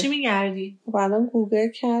دنبال چی میگردی؟ خب الان گوگل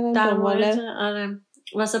کردم دنبال آره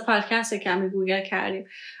واسه پادکست کمی گوگل کردیم.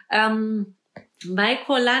 ولی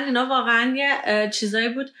کلا اینا واقعا یه چیزایی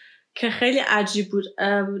بود که خیلی عجیب بود.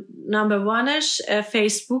 نمبر وانش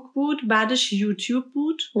فیسبوک بود، بعدش یوتیوب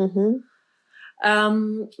بود،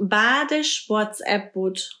 بعدش واتس اپ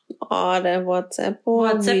بود. آره واتس اپ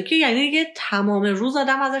که یعنی دیگه تمام روز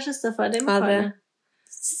آدم ازش استفاده میکنه. آره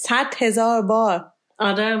 100,000 بار.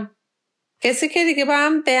 آره کسی که دیگه به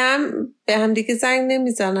هم دیگه زنگ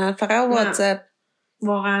نمیزنن، فقط واتس اپ.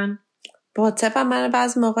 واقعا واتس اپ هم من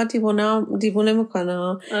بعضی موقع دیوونه میکنه.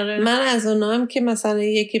 آره. من از اونام که مثلا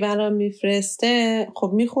یکی برام میفرسته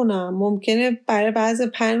خب میخونم، ممکنه برای بعضی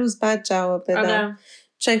 5 روز بعد جواب بدم. آره.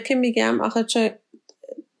 چون که میگم آخه چون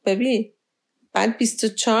ببین بعد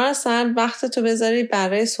 24 ساعت وقت تو بذاری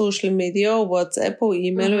برای سوشل میدیا و واتس اپ و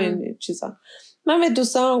ایمیل و این چیزا. من به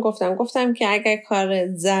دوستانم گفتم که اگر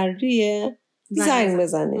کار ضروریه زنگ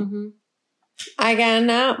بزنی، اگر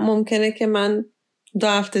نه ممکنه که من 2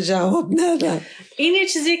 هفته جواب ندم. این یه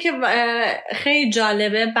چیزی که خیلی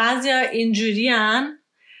جالبه، بعضیا اینجورین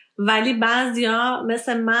ولی بعضیا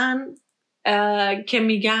مثل من که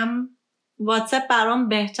میگم واتساپ برام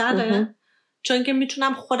بهتره چون که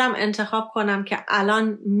میتونم خودم انتخاب کنم که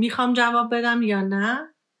الان میخوام جواب بدم یا نه.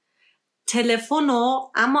 تلفنو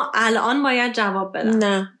اما الان باید جواب بدم.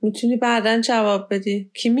 نه میتونی بعداً جواب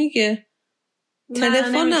بدی. کی میگه؟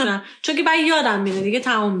 تلفنم چون که باید یادم میره دیگه،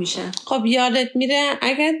 تموم میشه. خب یادت میره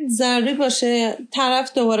اگر ضروری باشه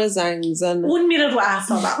طرف دوباره زنگ میزنه، اون میره رو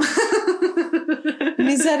اعصابم.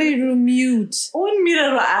 میذاری رو میوت، اون میره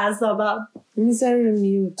رو اعصابم، میذاری رو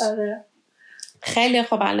میوت. آره. خیلی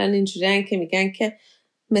خب الان اینجوریه که میگن که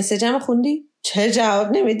مسیجم خوندی؟ چرا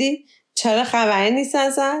جواب نمیدی؟ چرا خبری نیست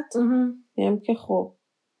ازت؟ میگم که خب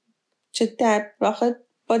چه در واقع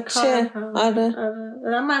با چه؟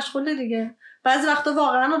 آره مشغوله دیگه. بعضی وقتا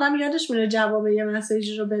واقعا آدم یادش میره جواب یه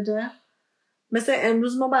مسیج رو بده. مثل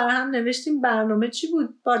امروز ما برای هم نوشتیم برنامه چی بود؟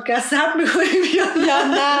 پادکست ضبط میکنیم یا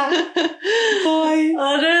نه؟ وای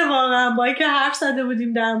آره واقعا با که حرف زده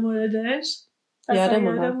بودیم در موردش.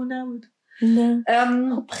 یادمون نبود. نه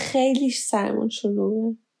خب خیلی سرمون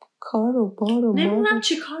شلوغه، کار و بار و نمیدونم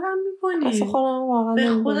چی کارم میکنی. اصلا خودم واقعا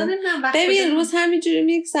به خدا نمیدونم. ببین روز همینجوری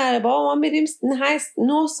میگذره، بابا ما بریم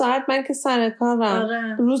 9 ساعت من که سر کارم.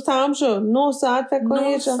 آره. روز تمام شد 9 ساعت فکر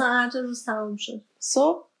کنی 9 ساعت روز تمام شد،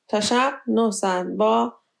 صبح تا شب 9 ساعت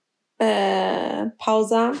با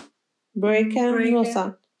پاوزم بریکم 9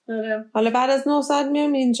 ساعت. آره. حالا بعد از 9 ساعت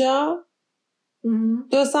میام اینجا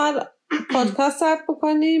 2 ساعت پادکست ضبط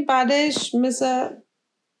بکنی، بعدش مثل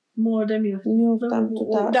مرده میفتم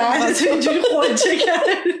تو درست اینجوری خونچه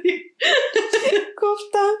کردی.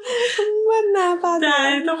 گفتم من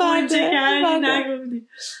نبادم درست خونچه کردی نگفتی.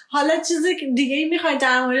 حالا چیزی دیگه ای میخوای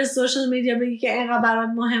در مورد سوشل میدیا بگی که اینقدر برات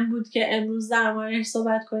مهم بود که امروز در موردش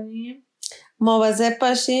صحبت کنیم؟ مواظب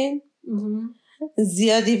باشین،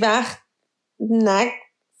 زیادی وقت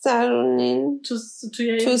نگذرونین تو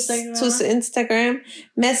اینستاگرام.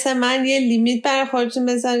 مثل من یه لیمیت برای خودتون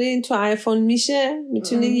بذارین. تو آیفون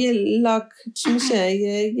میتونی یه لاک چی میشه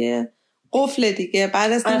یه قفل دیگه،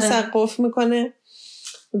 بعد از این قفل میکنه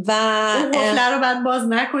و اون قفل رو بعد باز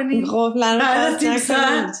نکنین.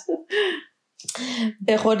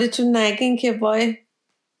 به خودتون نگین که وای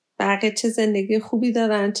بقیه چه زندگی خوبی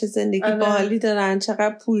دارن، چه زندگی باحالی دارن،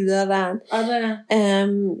 چقدر پول دارن. آره.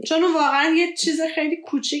 چون واقعا یه چیز خیلی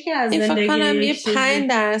کوچیکی از زندگی. فکر کنم یه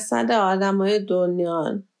 5% آدمای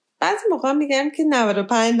دنیا. بعضی موقع میگم که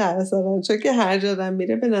 95% چون که هر جا آدم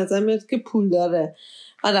میره به نظر میاد که پول داره.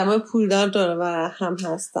 آدمای پولدار دور و هم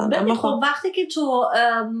هستن. اما خب وقتی که تو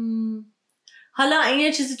حالا این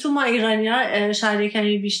یه چیزی تو ما ایرانی‌ها شاید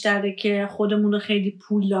کمی بیشتره که خودمون رو خیلی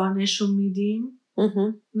پولدار نشون میدیم.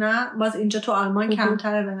 نه باز اینجا تو آلمان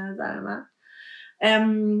کمتره به نظر من.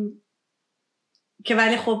 که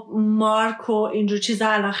ولی خب مارک و اینجور چیزا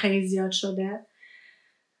الان خیلی زیاد شده.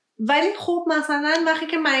 ولی خب مثلا وقتی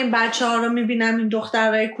که من این بچه ها رو میبینم، این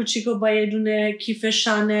دخترهای کوچیک رو با یه دونه کیف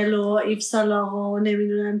شانل و ایف سالاغا و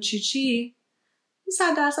نمیدونم چی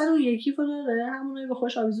 100% اون یکی رو داره، همونو به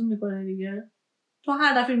خوش آویزون میکنه دیگه. تو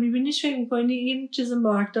هر دفعه میبینیش فکر میکنی این چیز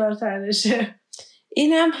مارکدار ترشه.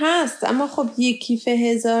 این هم هست، اما خب یک کیف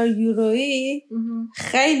 1000 یورویی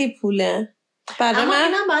خیلی پوله. اما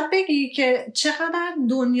اینم باید بگی که چقدر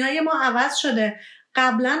دنیای ما عوض شده.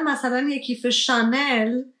 قبلا مثلا یک کیف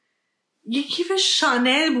شانل یه کیف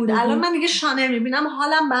شانل بود. الان من دیگه شانل میبینم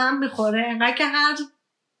حالم به هم میخوره، انقدر که هر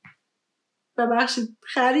ببخشید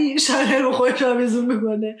خری شانل رو خودش آویزون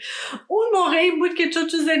میکنه. اون موقع این بود که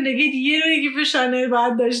تو زندگی یه روی کیف شانل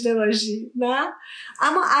باید داشته باشی، نه؟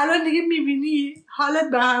 اما الان دیگه میبینی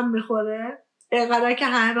حالت به هم میخوره، اینقدر که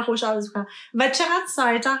همه به خوش آویزون کنن. و چقدر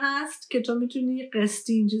سایت ها هست که تو میتونی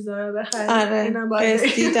قسطی این چیزا رو بخری. آره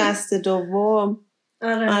قسطی دست دوم.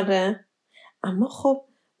 آره اما خب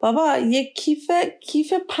بابا یک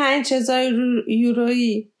کیف 5,000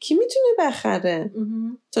 یورویی کی میتونه بخره؟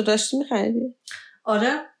 تو داشتی میخریدی؟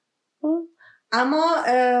 آره اما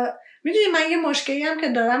میدونی من یه مشکلی هم که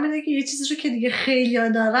دارم اینه که یه چیزی رو که دیگه خیلی ها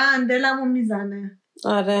دارن دلمو میزنه.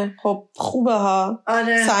 آره خب خوبه ها.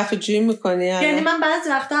 آره صرفه جویی میکنی. یعنی من بعضی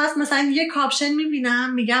وقتا هست مثلا یه کاپشن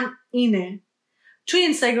میبینم میگم اینه، تو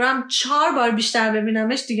اینستاگرام 4 بار بیشتر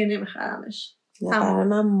ببینمش دیگه نمیخرمش. برای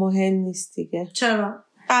من مهم نیست دیگه. چرا؟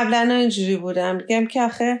 قبلا اینجوری بودم میگم که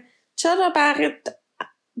آخه چرا؟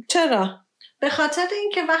 به خاطر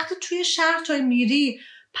اینکه وقتی توی شهر توی میری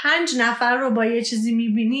 5 نفر رو با یه چیزی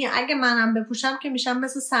میبینی، اگه منم بپوشم که میشم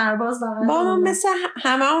مثل سرباز بغل با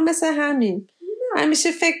ما مثل همین.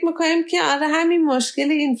 همیشه فکر میکنیم که آره همین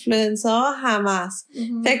مشکل اینفلوئنسر ها هم هست.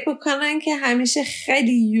 فکر میکنن که همیشه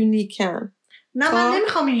خیلی یونیکن. نه من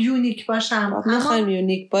نمیخوام یونیک باشم. میخوایم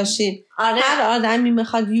یونیک باشیم. آره. هر آدمی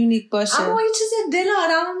میخواد یونیک باشه. اما یه چیزی دل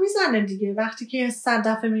آدمو میزنه دیگه وقتی که 100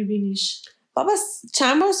 دفعه میبینیش. بابا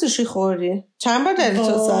چند بار سوشی خوردی؟ چند بار دلتو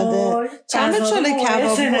زده؟ چند بار چوله کباب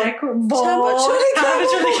خوردی؟ چند بار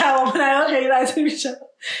چوله کباب نه غیرتی میشم.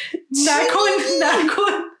 نکن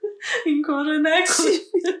این کارو نکن.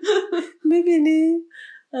 میبینی؟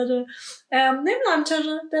 آره نمیدونم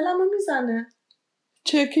چرا دلمو میزنه.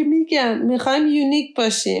 چرا که میگم میخوایم یونیک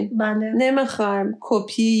باشیم. بله. نمیخوایم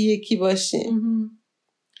کپی یکی باشیم.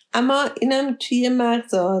 اما اینم توی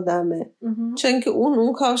مغز آدمه. چون که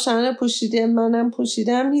اون کاپشن پوشیده منم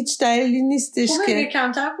پوشیدم هیچ دلیلی نیستش که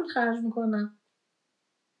کمتر پول خرج میکنم.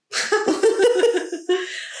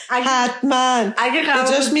 حتما اگه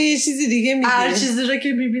جاش یه چیزی دیگه میگیره. هر چیزی رو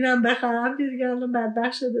که میبینم بخرم که دیگه الان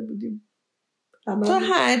بدبخت شده بودیم. تو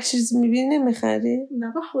هر چیز میبینی نمیخری؟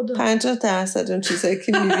 نه به خدا 50% اون چیزایی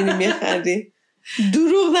که میبینی میخری.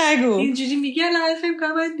 دروغ نگو. اینجوری میگه الان فکر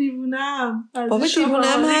کنم من دیوونم. بابا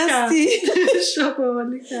دیوونم هستی.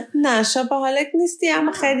 نه شاپاهالک نیستی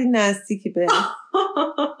اما خیلی نزدیکی به.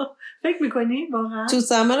 فکر میکنی واقعا؟ تو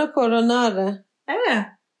زمان کرونا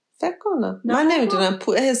آره. فکر کنم من نمیدونم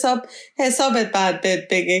حسابت بعد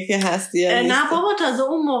بگه که هستی یا نیستی. نه بابا تازه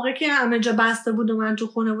اون موقع که همه جا بسته بود و من تو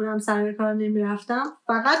خونه بودم سر کار نمیرفتم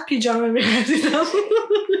فقط پیجامه میخریدم.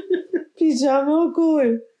 پیجامه و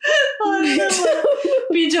گل.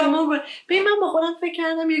 پیجامه و گل. ببین من با خودم فکر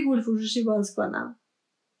کردم یه گل فروشی باز کنم.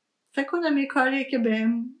 فکر کنم یه کاریه که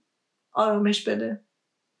بهم آرامش بده.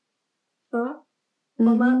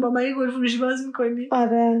 با من یه گل فروشی باز میکنی؟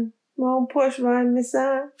 آره ما اون پشت من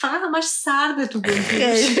میسن فقط همش سرده تو گل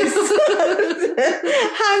فروشی.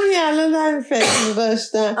 همین الان هم فکر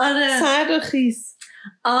داشتن. آره سرد و خیس.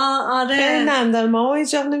 آره خیلی نمدار ما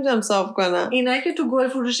هیچ وقت نمیدونم صاف کنم. اینایی که تو گل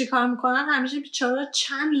فروشی کار میکنن همیشه بیچاره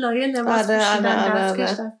چند لایه لباس پوشیدن دست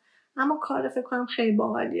کشتن. اما کار فکر کنم خیلی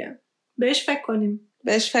باحالیه. بهش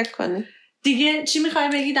فکر کنیم. دیگه چی میخوای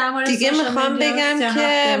بگی در مورد دیگه میخوام بگم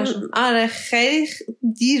که آره خیلی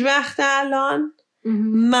دیر وقت الان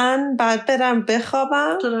من بعد برم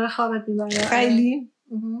بخوابم. تو داره خوابت میبره خیلی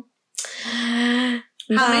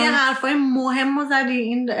همه حرفای مهم رو زدی.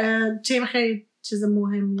 این تیم خیلی چیز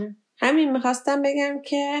مهمیه. همین میخواستم بگم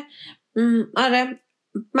که آره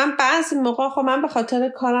من بعضی موقع خب من به خاطر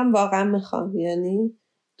کارم واقعا میخوام یعنی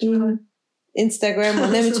اینستاگرام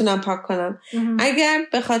رو نمیتونم پاک کنم. اگر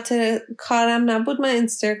به خاطر کارم نبود من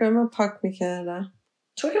اینستاگرام رو پاک میکردم.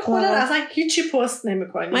 چون که خودت اصلا هیچی پست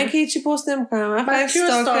نمیکنی. من که هیچی پست نمیکنم. من فقط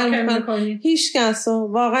استاکر میکنم. هیچ کسو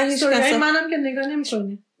واقعا هیچ کسو. منم که نگاه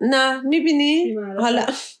نمیکنی. نه میبینی حالا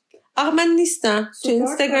آخه من نیستم تو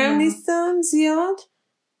اینستاگرام نیستم زیاد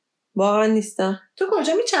واقعا نیستم. تو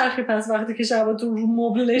کجا میچرخی پس وقتی که شبا تو رو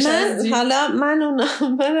مبل نشستی؟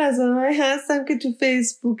 من از اونایی هستم که تو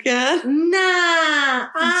فیسبوکن. نه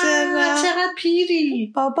چقدر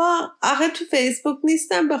پیری بابا. آخه تو فیسبوک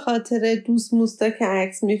نیستم به خاطر دوست موستا که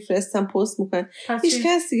عکس میفرستم پست میکنن. هیچ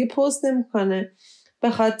کس دیگه پست نمیکنه به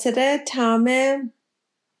خاطر تمام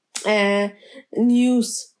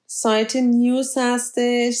سایت نیوز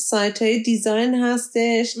هستش، سایت های دیزاین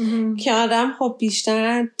هستش که آدم خب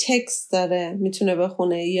بیشتر تکست داره میتونه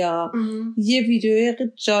بخونه یا یه ویدیوی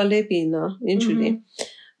جالب اینا اینجوری.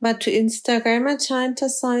 و تو اینستاگرام من چند تا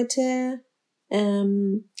سایت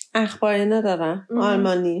اخباری ندارم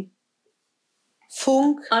آلمانی.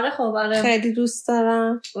 فونک. آره خب آره خیلی دوست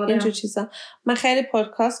دارم. آره. اینجور چیزا. من خیلی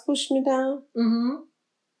پادکست گوش میدم.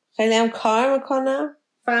 خیلی هم کار میکنم.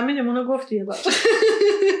 فهمیدیم اونو گفتی یه بار.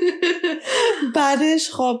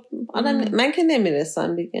 بعدش خب من که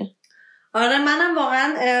نمیرسم دیگه. آره منم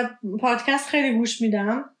واقعا پادکست خیلی گوش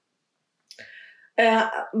میدم،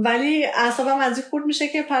 ولی اعصابم از این خورد میشه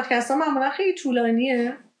که پادکست ها معمولا خیلی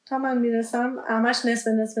طولانیه تا من میرسم همش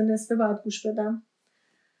نصف باید گوش بدم.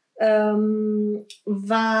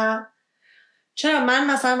 و چرا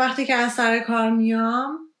من مثلا وقتی که از سر کار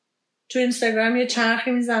میام تو اینستاگرام یه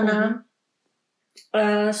چرخی میزنم،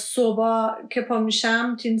 صبح که پا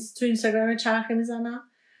میشم تو اینستاگرام یه چرخی میزنم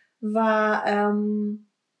و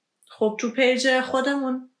خب تو پیج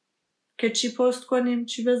خودمون که چی پست کنیم،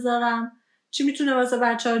 چی بذارم، چی میتونه واسه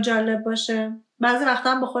بچه‌ها جالب باشه. بعضی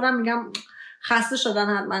وقتا هم به خودم میگم خسته شدن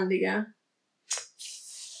حتما دیگه،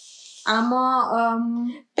 اما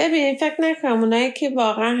ببین فکر نکنم اونایی که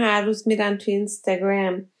واقعا هر روز میرن تو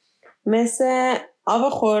اینستاگرام مثل آب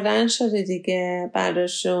خوردن شده دیگه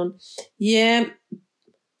براشون، یه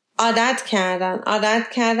عادت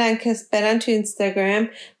کردن که برن تو اینستاگرام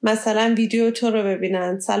مثلا ویدیو تو رو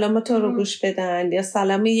ببینن، سلام تو رو گوش بدن یا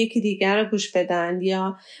سلام یکی دیگر رو گوش بدن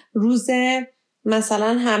یا روز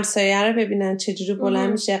مثلا همسایه رو ببینن چجوری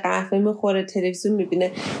بلند میشه، قهوه میخوره، تلویزیون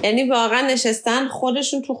میبینه. یعنی واقعا نشستن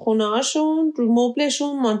خودشون تو خونه هاشون رو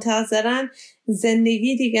مبلشون منتظرن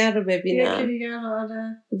زندگی دیگر رو ببینن. یکی دیگر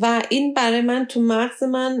آره. و این برای من تو مغز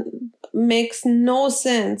من makes no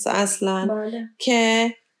sense اصلا. بله.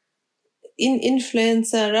 که این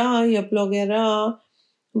اینفلوئنسرها یا بلاگرها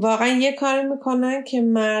واقعا یه کاری میکنن که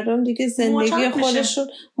مردم دیگه زندگی خودشون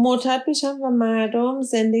معتاد میشن و مردم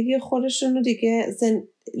زندگی خودشون رو دیگه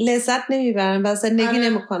لذت نمیبرن و زندگی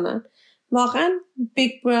نمیکنن. واقعا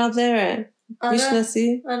بیگ برادر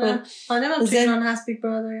میشناسی؟ آره تو ایران هست بیگ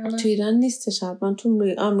برادر. تو ایران نیستش حتما،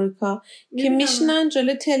 تو آمریکا که میشنن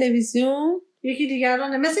جلوی تلویزیون یکی دیگر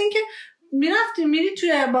رو مثل این که میری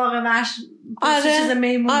توی باغ وحش چیز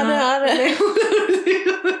میمون. آره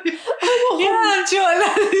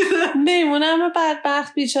میمون همه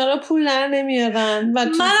بدبخت بیچاره پول در نمیارن و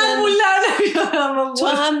منم پول در نمیارم. تو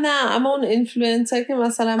هم نه، اما اون اینفلوئنسر که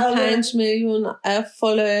مثلا 5 میلیون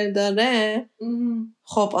فالوور داره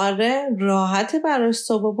خب آره راحته براش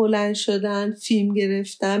صبح بلند شدن فیلم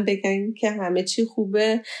گرفتن بگن که همه چی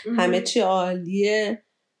خوبه همه چی عالیه،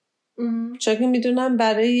 چون که میدونم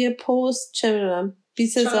برای یه پست چه میدونم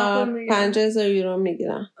 20,000 50,000 یورو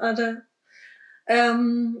میگیرن. آره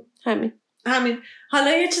همین.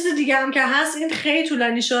 حالا یه چیز دیگه هم که هست، این خیلی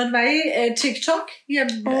طولانی شد ولی تیک تاک یه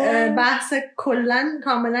بحث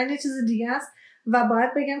کاملا یه چیز دیگه است و باید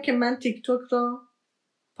بگم که من تیک تاک رو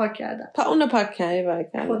پاک کردم. اونو پاک کردی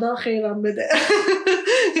خدا خیرم بده.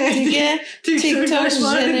 دیگه تیک تاک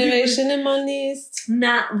جنریشن ما نیست.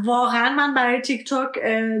 نه واقعا من برای تیک تاک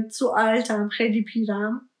سوالتم، خیلی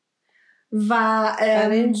پیرم و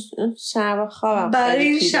برای این شلوار خوابم برای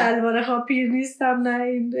این شلوار خواب پیر نیستم، نه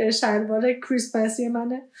این شلوار کریسمسی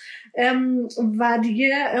منه و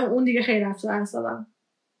دیگه اون دیگه خیلی رفت و اعصابم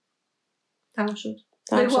تمام شد.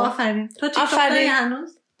 بگو آفرین. تو تیک تاک داری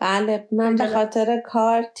هنوز؟ بله من به خاطر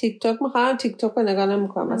کار تیک تاک میخوام، تیک تاک رو نگاه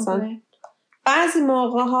نمیکنم. مثلا بعضی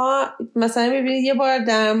موقع ها مثلا میبینی یه بار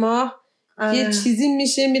در ماه یه چیزی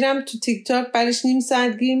میشه میرم تو تیک تاک برش نیم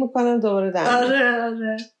ساعت گیر میکنم دوباره در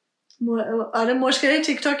آره مشکل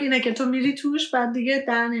تیک تاک اینه که تو میری توش بعد دیگه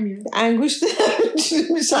در نمیاد، انگشت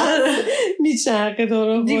میچرخه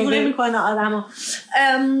دورو دیوونه میکنه آدمو.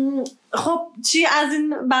 خب چی از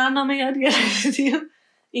این برنامه یاد گرفتیم؟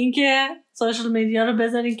 اینکه سوشال میدیا رو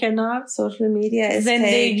بذارین کنار. سوشال میدیا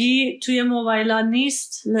زندگی توی موبایل‌ها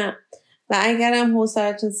نیست. نه و اگرم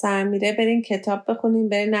حوصله‌تون سر میره برین کتاب بخونین،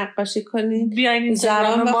 برین نقاشی کنین، بیاین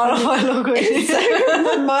اینستاگرام ما رو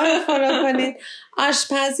فالو کنین،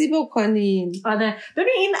 آشپزی بکنین. آره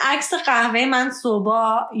ببین این عکس قهوه من صبح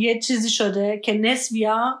یه چیزی شده که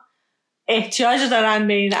نسبیا احتیاج دارن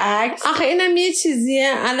به این عکس. آخه اینم یه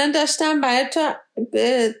چیزیه. الان داشتم برای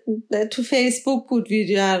تو فیسبوک بود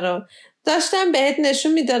ویدیو رو داشتم بهت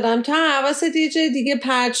نشون میدادم تا حواست یه جای دیگه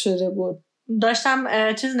پرت شده بود.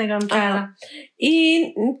 داشتم چیز نگاه میکردم.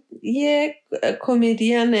 این یه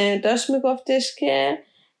کمدینه داشت میگفتش که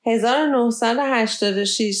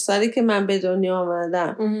 1986 سالی که من به دنیا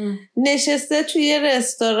آمدم نشسته توی یه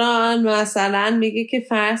رستوران مثلا میگه که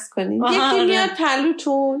فرض کنین یکی میاد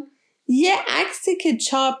پلوتون یه عکسی که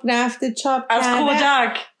چاپ رفته چاپ از کرده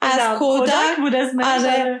کودک از کودک بود اسمش.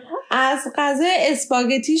 آره از غذا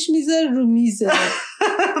اسپاگتیش میذاره رو میزه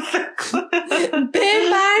به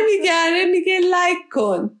برمیگره میگه لایک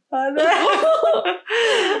کن.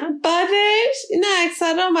 بعدش این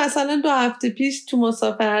اکثر مثلا 2 هفته پیش تو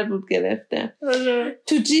مسافرت بود گرفته.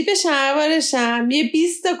 تو جیب شلوارش هم یه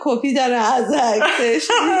 20 کپی داره از عکسش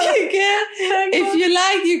میگه if you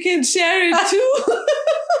like you can share it too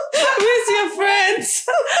with your friends.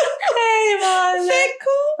 فکر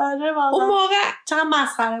کن اون موقع چقدر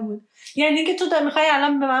مسخره بود. یعنی که تو میخوای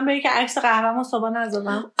الان به من بگی که عکس قهوه‌مو صبح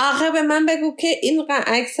نذارم؟ آخه به من بگو که این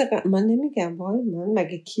عکس من نمیگم وای من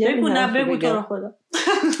مگه کیم بگو نه بگو تو رو خدا.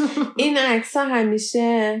 این عکس ها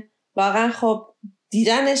همیشه واقعا خب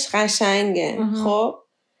دیدنش قشنگه خب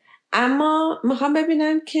اما میخوام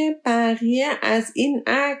ببینم که بقیه از این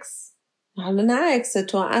عکس حالا نه عکس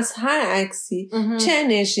تو از هر عکسی چه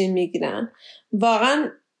انرژی میگیرن.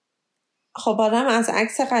 واقعا خب آدم از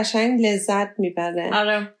عکس قشنگ لذت میبره.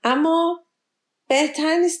 آره. اما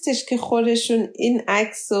بهتر نیستش که خودشون این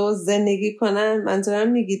عکس رو زندگی کنن. منظورم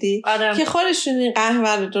میگیری؟ آره. که خودشون این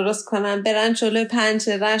قهوه رو درست کنن برن جلوی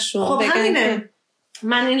پنجره‌شون خب بگن همینه. که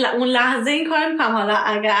من اون لحظه این کار میکنم. حالا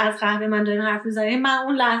اگر از قهوه من داریم حرف میزنیم من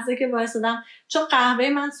اون لحظه که وایسادم چون قهوه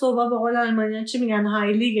من صبح به قول آلمانی‌ها چی میگن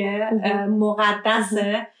هایلیگه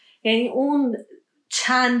مقدسه. یعنی اون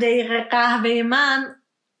چند دقیقه قهوه من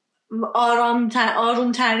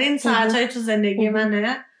آرومترین ساعتهای تو زندگی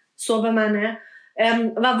منه صبح منه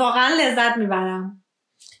و واقعا لذت میبرم.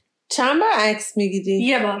 چند بار عکس میگیری؟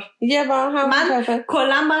 یه بار هم من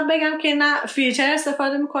کلا باید بگم که نه فیلتر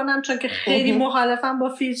استفاده میکنم چون که خیلی مخالفم با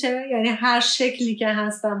فیلتر. یعنی هر شکلی که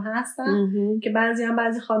هستم که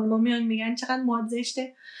بعضی خانم‌ها میان میگن چقدر موهات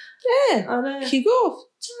زشته. آره. کی گفت؟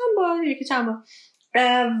 چند بار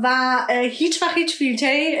و هیچ وقت هیچ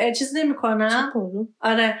فیلتری چیز نمی کنم.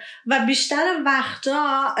 آره و بیشتر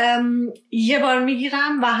وقتا یه بار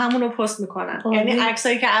میگیرم و همونو پست میکنم. یعنی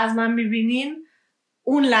عکسایی که از من میبینین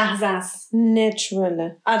اون لحظه است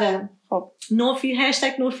نچراله. آره خب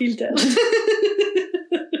هشتگ نو فیلتر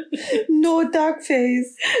نو دارک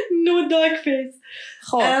فیس.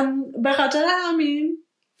 خب به خاطر همین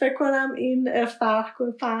فکر کنم این فرق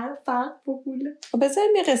بگوله.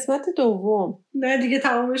 بذاریم یه قسمت دوم. نه دیگه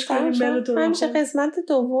تمامش کنیم بره تو. همیشه قسمت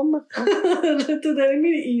دوم تو داری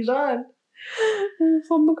میری ایران.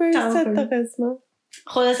 خب بگویم 3 قسمت.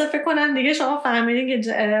 خلاصه فکر کنم دیگه شما فهمیدین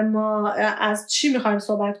که ما از چی میخوایم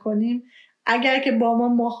صحبت کنیم. اگر که با ما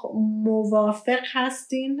موافق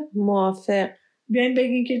هستین بیاین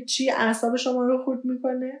بگین که چی اعصاب شما رو خورد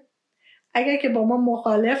میکنه. اگر که با ما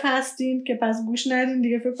مخالف هستین که پس گوش ندین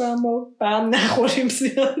دیگه. فکر کنم ما هم نخوریم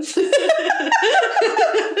زیاد.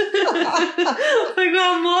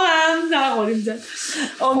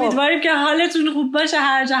 امیدواریم که حالتون خوب باشه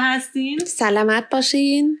هر جا هستین. سلامت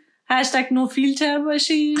باشین. هشتگ نو فیلتر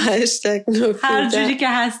باشین. هر جوری که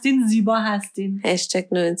هستین زیبا هستین. هشتگ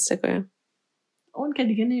نو اینستاگرام. اون که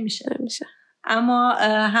دیگه نمیشه. اما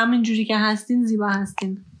همین جوری که هستین زیبا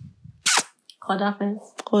هستین.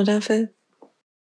 خداحافظ.